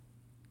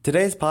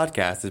Today's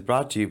podcast is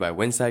brought to you by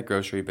Winsight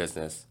Grocery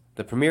Business,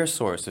 the premier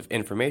source of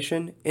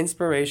information,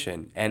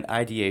 inspiration, and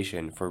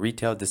ideation for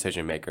retail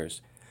decision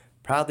makers,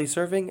 proudly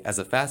serving as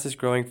the fastest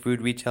growing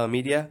food retail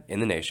media in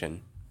the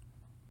nation.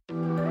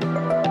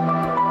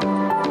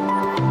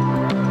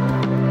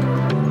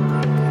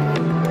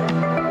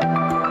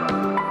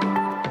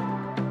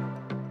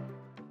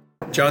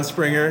 John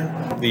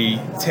Springer, the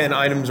 10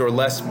 Items or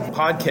Less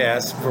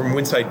podcast from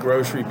Winsight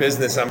Grocery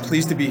Business. I'm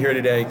pleased to be here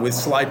today with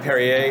Slide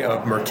Perrier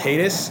of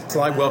Mercatus.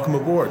 Slide, welcome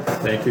aboard.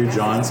 Thank you,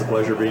 John. It's a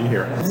pleasure being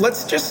here.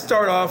 Let's just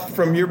start off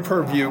from your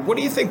purview. What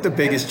do you think the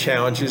biggest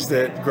challenges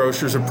that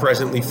grocers are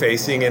presently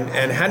facing, and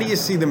how do you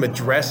see them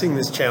addressing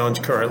this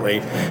challenge currently?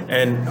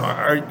 And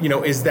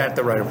is that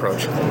the right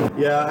approach?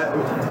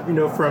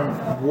 Yeah, from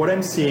what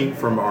I'm seeing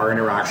from our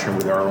interaction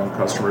with our own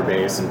customer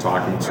base and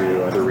talking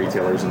to other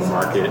retailers in the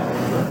market,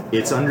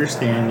 it's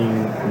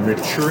understanding,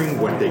 maturing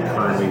what they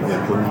currently have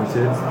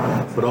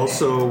implemented, but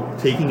also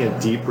taking a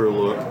deeper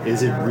look,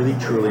 is it really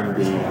truly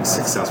being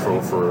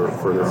successful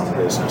for their own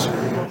business?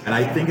 And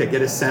I think I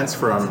get a sense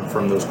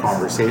from those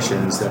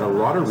conversations that a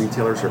lot of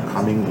retailers are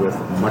coming with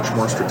much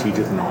more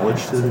strategic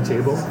knowledge to the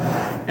table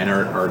and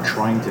are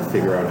trying to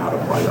figure out how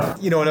to apply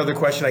that. Another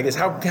question, I guess,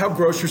 how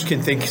grocers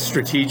can think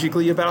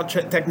strategically about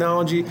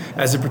technology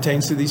as it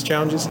pertains to these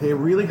challenges? They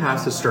really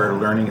have to start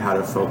learning how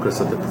to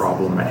focus on the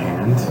problem at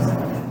hand,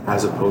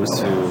 as opposed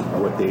to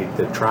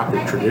the trap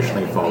they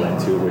traditionally fall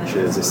into, which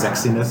is the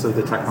sexiness of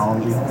the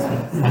technology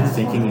and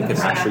thinking you can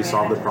actually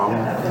solve the problem.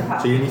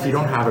 So even if you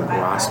don't have a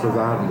grasp of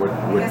that and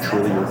what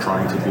truly you're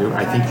trying to do,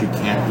 I think you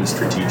can't be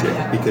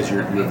strategic because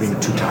you're being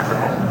too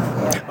tactical.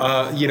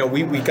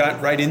 We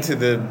got right into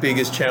the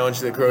biggest challenge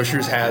that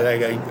grocers had.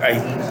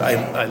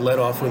 I led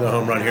off with a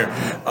home run here.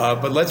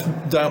 But let's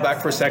dial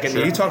back for a second.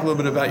 Sure. You talk a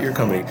little bit about your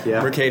company,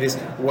 Mercatus.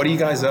 What are you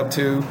guys up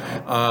to?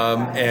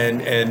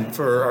 And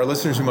for our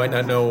listeners who might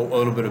not know a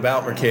little bit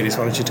about Mercatus,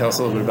 why don't you tell us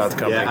a little bit about the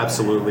company? Yeah,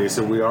 absolutely.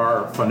 So we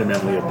are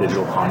fundamentally a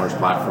digital commerce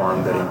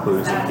platform that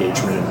includes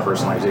engagement and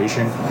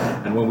personalization.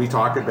 And when we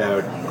talk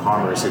about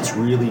commerce, it's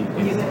really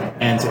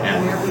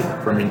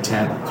end-to-end, from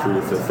intent through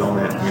to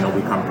fulfillment.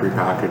 We come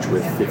prepackaged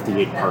with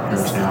 58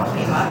 partners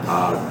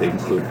now. They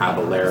include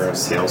Avalara,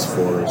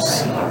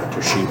 Salesforce,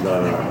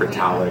 Toshiba,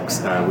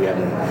 Retalix. We have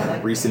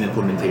a recent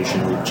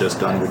implementation we've just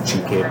done with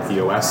GK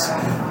POS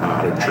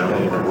out of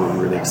Germany that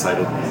we're really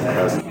excited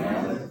about.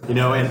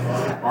 And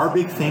our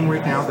big thing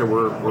right now that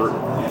we're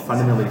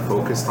fundamentally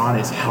focused on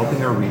is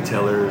helping our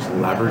retailers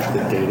leverage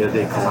the data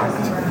they collect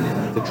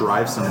to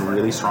drive some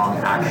really strong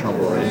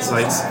actionable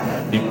insights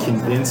and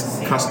convince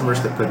customers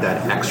to put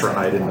that extra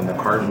item in the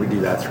cart. And we do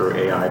that through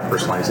AI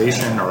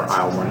personalization, our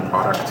Aisle One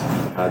product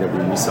that we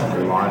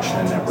recently launched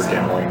and that we're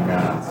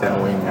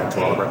demoing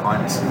to all of our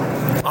clients.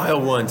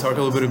 Aisle One, talk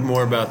a little bit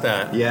more about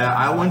that. Yeah,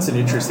 Aisle One's an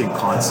interesting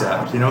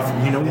concept.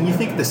 When you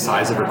think the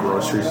size of a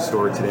grocery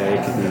store today,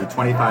 it could be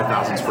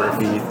 25,000 square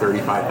feet,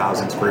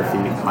 35,000 square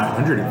feet,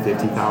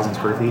 150,000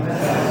 square feet.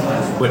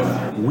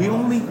 But we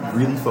only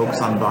really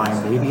focus on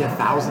buying maybe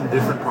 1,000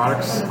 different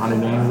products on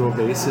an annual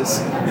basis.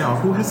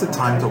 Who has the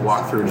time to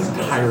walk through an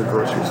entire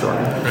grocery store?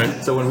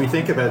 Right. So when we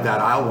think about that,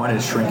 Aisle One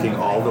is shrinking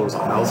all those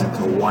aisles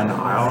into one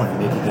aisle and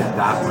making it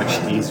that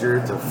much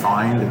easier to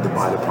find and to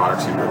buy the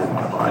products you really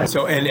want to buy.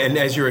 So, and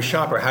as you're a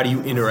shopper, how do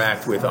you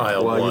interact with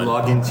Aisle One? Well, you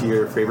log into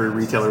your favorite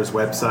retailer's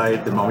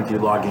website. The moment you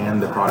log in,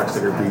 the products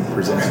that are being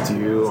presented to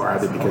you are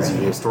either because you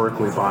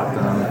historically bought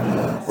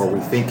them or we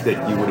think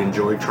that you would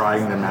enjoy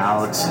trying them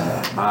out.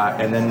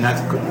 And then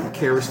that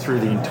carries through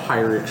the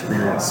entire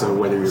experience. So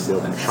whether you're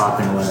building a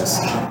shopping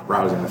list,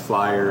 browsing a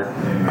flyer,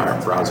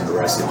 browsing a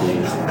recipe,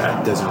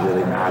 that doesn't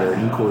really matter.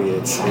 Equally,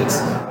 it's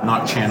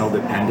not channel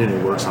dependent.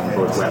 It works on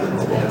both web and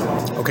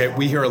mobile. Okay,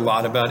 we hear a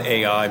lot about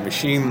AI,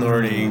 machine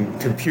learning,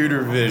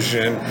 computer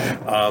vision.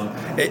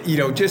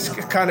 Just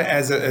kind of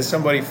as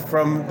somebody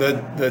from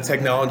the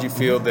technology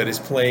field that is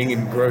playing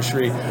in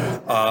grocery,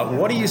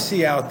 what do you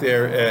see out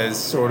there as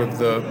sort of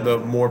the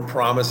more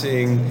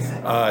promising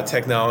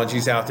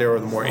technologies out there, or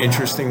the more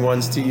interesting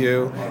ones to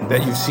you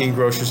that you've seen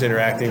grocers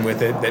interacting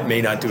with it that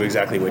may not do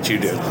exactly what you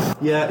do?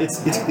 Yeah,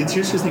 it's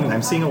interesting.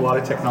 I'm seeing a lot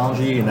of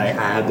technology, and I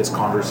had this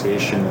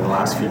conversation in the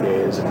last few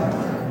days, and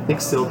I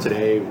think still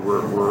today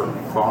we're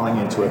falling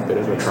into a bit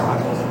of a trap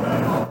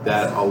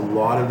that a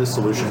lot of the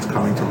solutions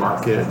coming to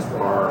market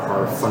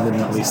are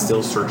fundamentally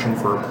still searching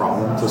for a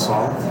problem to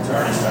solve.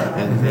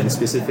 And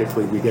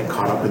specifically, we get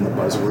caught up in the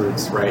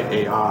buzzwords, right?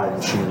 AI,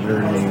 machine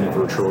learning,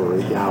 virtual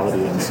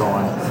reality, and so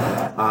on.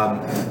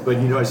 But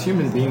as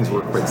human beings,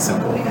 we're quite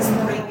simple.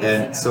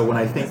 And so when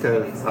I think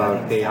of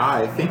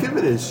AI, think of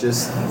it as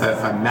just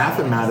a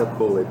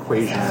mathematical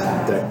equation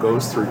that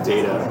goes through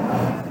data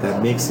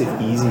that makes it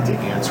easy to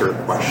answer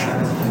a question.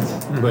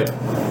 But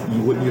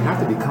what you have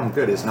to become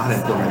good is not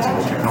implementing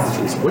the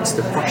technologies. What's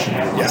the question you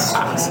want to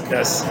ask?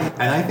 Yes.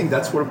 And I think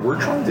that's what we're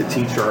trying to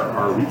teach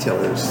our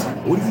retailers.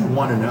 What do you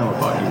want to know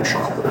about your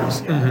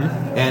shoppers?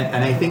 Mm-hmm.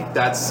 And I think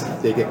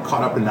they get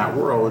caught up in that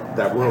world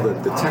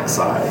of the tech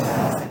side.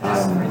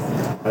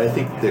 But I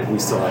think that we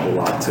still have a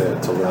lot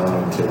to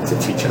learn and to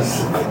teach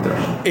us out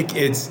there.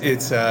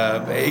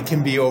 It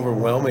can be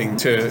overwhelming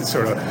to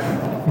sort of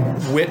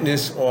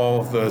witness all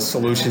of the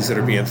solutions that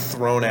are being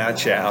thrown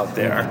at you out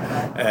there,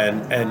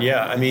 and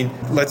yeah, I mean,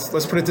 let's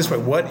put it this way: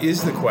 what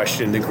is the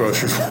question that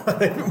grocers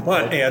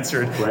want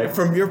answered? Right.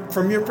 From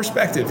your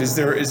perspective? Is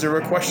there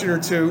a question or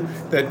two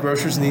that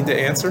grocers need to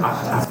answer?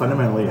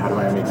 Fundamentally, how do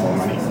I make more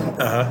money?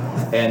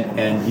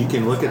 And you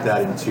can look at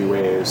that in two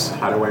ways.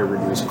 How do I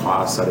reduce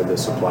costs out of the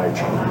supply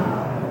chain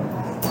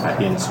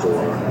in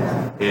store?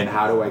 And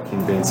how do I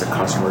convince a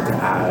customer to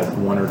add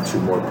one or two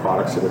more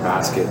products to the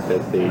basket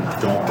that they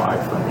don't buy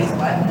from me?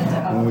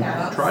 When we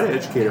try to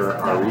educate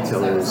our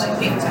retailers,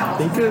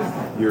 think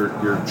of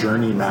your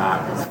journey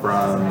map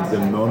from the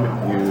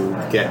moment you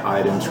get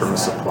items from a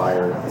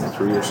supplier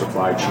through your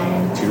supply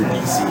chain to your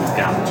DCs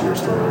down into your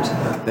stores.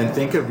 Then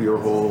think of your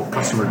whole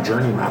customer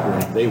journey map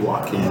when they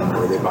walk in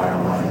or they buy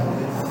online.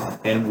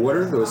 And what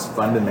are those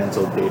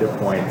fundamental data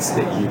points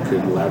that you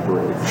could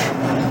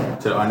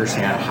leverage to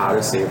understand how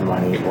to save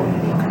money or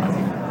make money?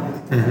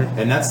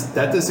 And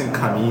that doesn't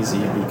come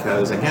easy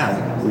because,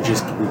 again, we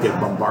get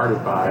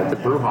bombarded by the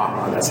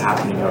brouhaha that's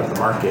happening out in the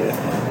market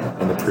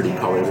and the pretty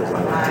colors, as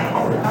I like to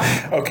call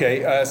it.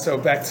 Okay, so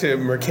back to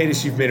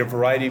Mercatus, you've made a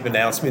variety of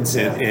announcements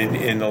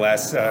in the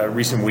last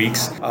recent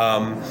weeks.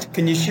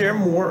 Can you share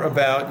more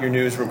about your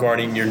news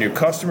regarding your new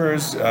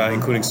customers,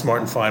 including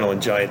Smart & Final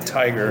and Giant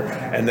Tiger,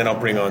 and then I'll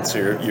bring on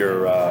to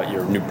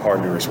your new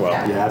partner as well.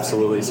 Yeah,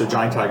 absolutely. So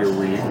Giant Tiger,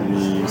 we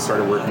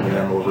started working with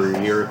them over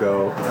a year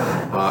ago.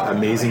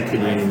 Amazing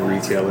Canadian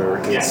retailer.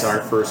 It's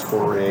our first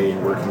foray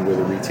in working with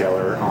a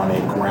retailer on a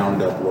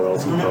ground-up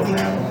loyalty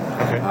program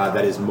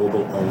that is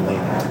mobile only,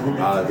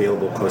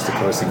 available coast to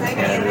coast in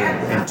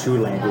Canada in 2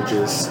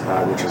 languages,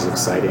 which is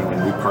exciting.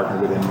 And we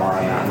partnered with Inmar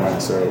on that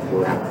one, so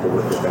we're happy to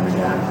work with them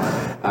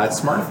again.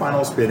 Smart &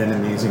 Final's been an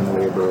amazing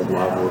labor of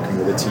love working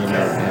with a team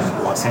out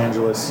in Los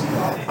Angeles.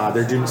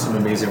 They're doing some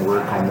amazing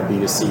work on the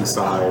B2C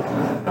side,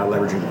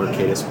 leveraging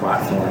Mercatus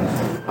platform.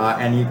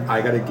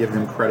 I got to give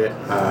him credit.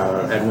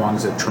 Ed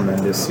Wong's a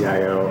tremendous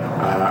CIO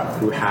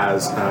who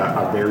has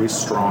a very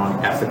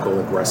strong, ethical,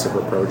 aggressive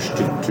approach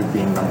to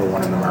being number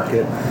one in the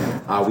market.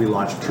 We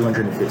launched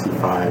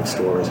 255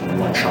 stores in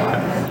one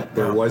shot.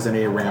 There wasn't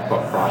a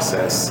ramp-up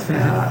process,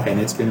 and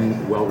it's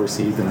been well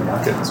received in the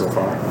market so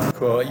far.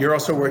 Cool. You're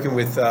also working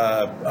with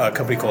a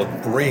company called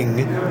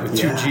Bring, with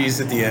 2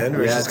 G's at the end,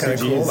 which is kind of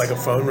cool, like a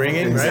phone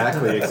ringing,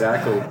 exactly, right?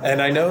 Exactly.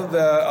 And I know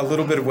a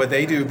little bit of what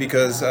they do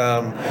because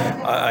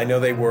I know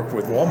they work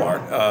with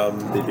Walmart.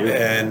 They do.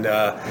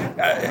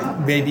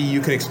 And maybe you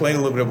can explain a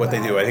little bit of what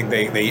they do. I think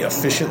they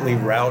efficiently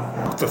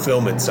route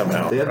fulfillment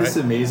somehow. They have this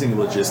amazing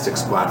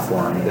logistics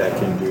platform that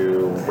can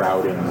do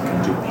routing,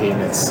 can do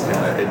payments.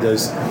 It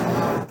does,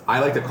 I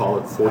like to call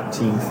it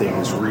 14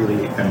 things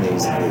really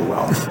amazingly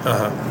well.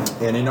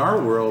 And in our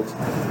world,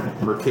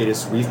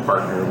 Mercatus, we've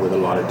partnered with a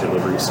lot of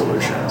delivery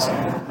solutions.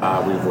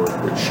 We've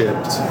worked with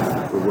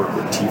Shipt, we work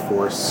with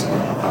T-Force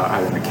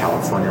out in the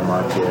California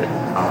market,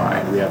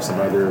 and we have some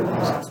other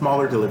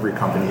smaller delivery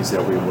companies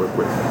that we work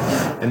with.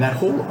 And that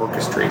whole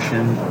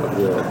orchestration of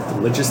the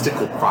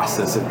logistical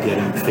process of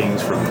getting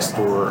things from the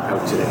store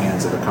out to the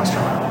hands of the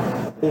customer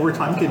over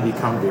time can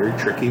become very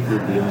tricky if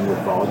you're dealing with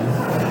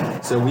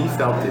volume. So we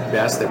felt it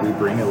best that we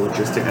bring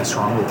a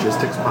strong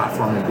logistics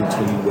platform in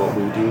between what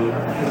we do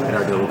and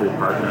our delivery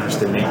partners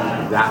to make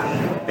that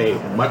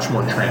much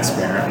more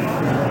transparent,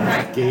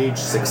 gauge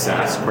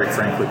success, quite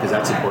frankly, because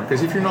that's important.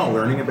 Because if you're not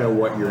learning about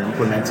what you're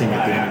implementing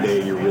at the end of the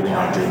day, you're really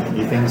not doing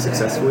anything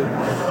successfully.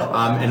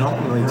 And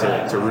ultimately,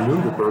 to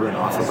remove the burden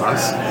off of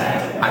us,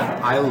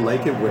 I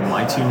like it when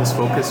my team is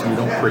focused. We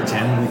don't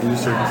pretend we do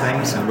certain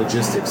things, and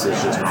logistics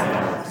is just not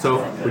one.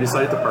 So we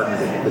decided to partner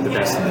with the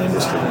best in the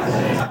industry.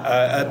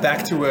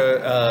 Back to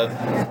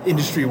a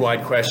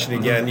industry-wide question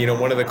again. You know,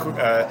 one of the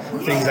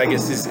things I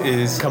guess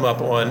is come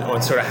up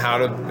on sort of how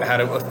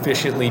to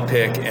efficiently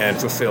pick and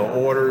fulfill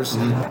orders.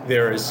 Mm-hmm.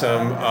 There is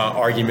some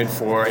argument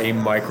for a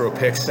micro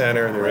pick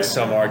center. There is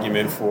some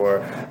argument for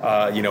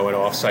an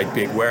off-site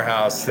big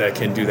warehouse that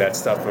can do that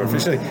stuff more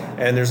efficiently.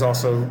 And there's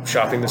also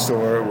shopping the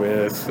store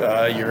with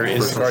your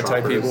Instacart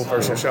type people,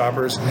 personal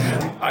shoppers.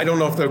 I don't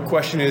know if the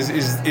question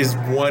is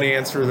one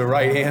answer the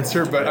right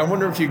answer, but I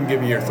wonder if you can give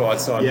me your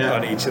thoughts on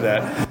each of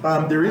that.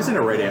 There isn't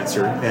a right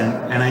answer,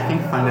 and I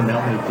think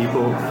fundamentally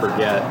people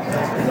forget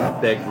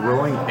that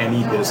growing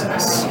any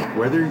business,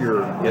 whether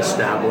you're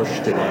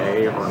established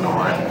today or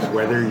not,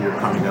 whether you're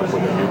coming up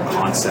with a new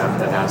concept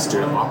that has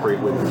to operate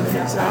within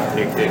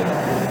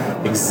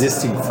an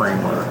existing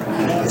framework,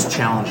 is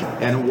challenging.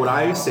 And what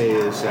I say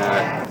is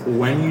that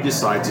when you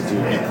decide to do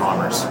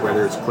e-commerce,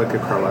 whether it's click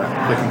and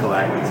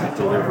collect,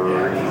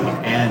 delivery,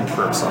 and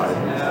curbside,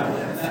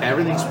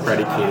 everything's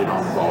predicated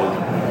on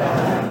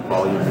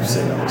volume of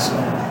sales.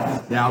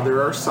 Now,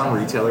 there are some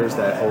retailers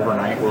that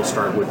overnight will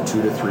start with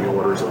 2 to 3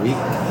 orders a week,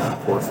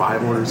 4 or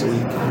 5 orders a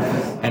week,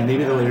 and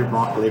maybe the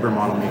labor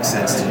model makes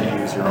sense to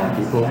use your own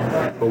people.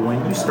 But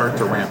when you start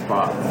to ramp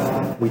up,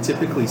 we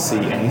typically see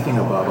anything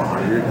above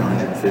 100,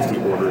 150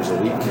 orders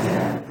a week.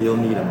 You'll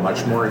need a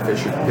much more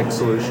efficient pick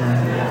solution.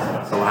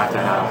 You'll have to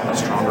have a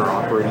stronger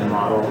operating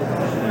model.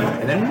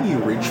 And then when you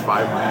reach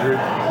 500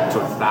 to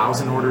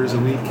 1,000 orders a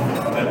week,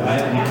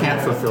 you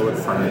can't fulfill it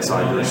from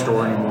inside your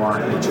store anymore.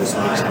 It just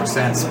makes no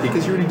sense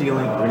because you're going to be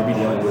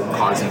dealing with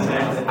causing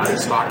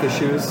out-of-stock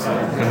issues,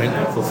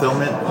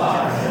 fulfillment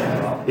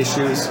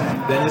issues.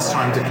 Then it's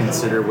time to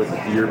consider what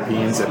the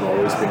Europeans have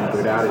always been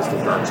good at is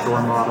the dark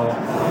store model.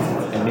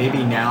 And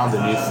maybe now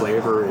the new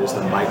flavor is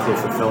the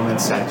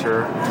micro-fulfillment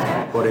center.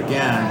 But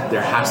again,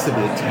 there has to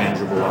be a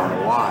tangible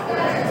ROI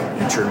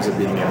in terms of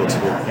being able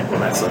to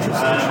implement such a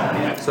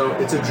solution. So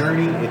it's a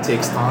journey, it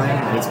takes time,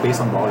 and it's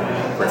based on volume,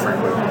 quite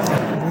frankly.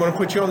 I'm going to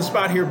put you on the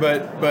spot here,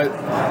 but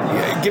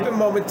give a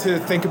moment to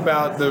think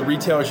about the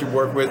retailers you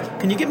work with.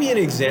 Can you give me an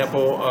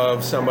example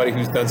of somebody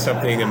who's done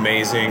something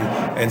amazing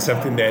and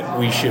something that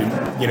we should,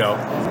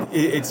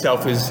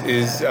 itself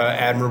is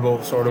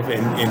admirable sort of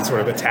in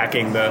sort of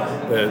attacking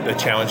the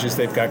challenges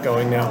they've got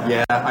going now?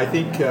 Yeah, I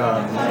think,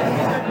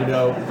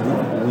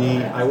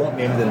 I won't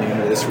name the name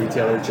of this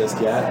retailer just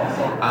yet.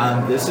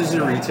 This is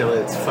a retailer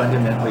that's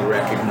fundamentally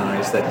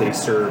recognized that they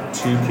serve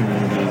two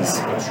communities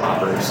of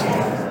shoppers,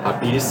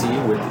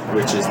 B2C,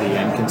 which is the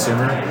end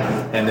consumer,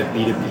 and the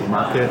B2B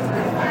market.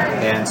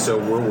 And so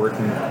we're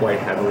working quite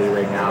heavily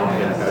right now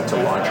and about to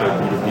launch our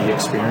B2B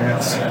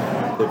experience.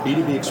 The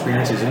B2B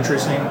experience is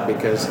interesting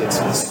because it's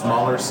a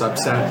smaller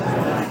subset,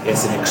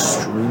 it's an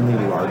extremely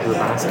larger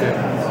basket,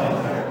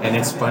 and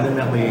it's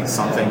fundamentally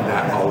something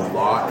that a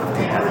lot of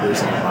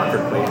competitors in the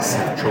marketplace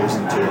have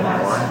chosen to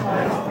ignore,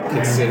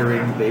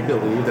 considering they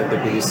believe that the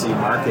B2C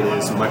market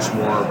is much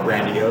more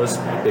grandiose,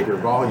 bigger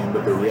volume,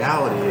 but the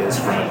reality is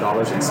from a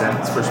dollars and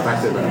cents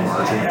perspective and a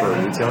margin for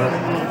a retailer,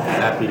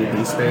 that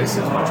B2B space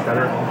is much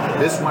better.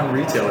 This one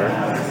retailer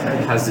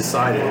has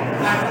decided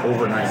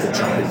overnight to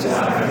jump into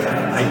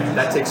that.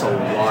 That takes a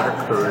lot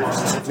of courage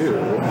to do,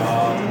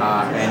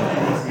 and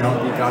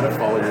you got to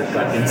follow your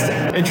gut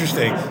instinct.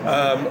 Interesting.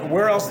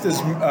 Where else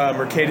does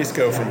Mercatus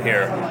go from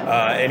here?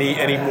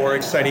 Any more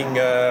exciting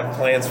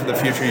plans for the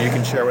future you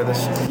can share with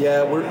us?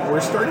 Yeah,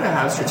 we're starting to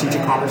have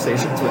strategic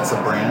conversations with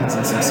some brands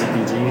and some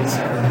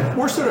CPGs.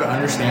 More so to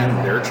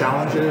understand their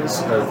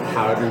challenges of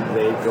how do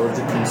they go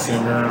to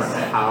consumer,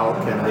 how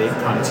can they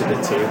come to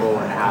the table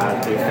and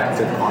have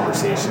effective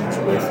conversations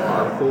with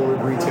our pool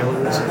of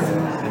retailers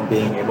and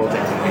being able to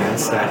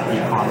enhance that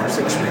e-commerce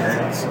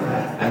experience.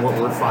 And what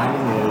we're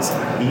finding is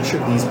each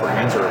of these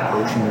brands are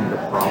approaching the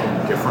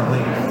problem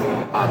differently,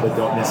 but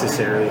don't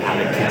necessarily have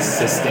a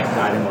consistent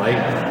guiding light.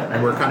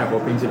 And we're kind of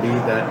hoping to be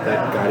that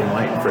guiding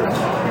light for them.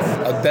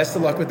 Best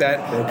of luck with that.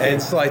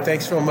 And Sly,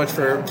 thanks so much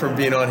for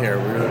being on here.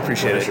 We really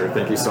appreciate it. Sure.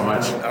 Thank you so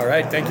much. All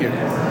right. Thank you.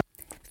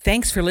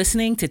 Thanks for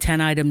listening to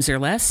 10 Items or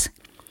Less.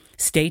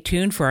 Stay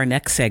tuned for our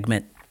next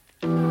segment.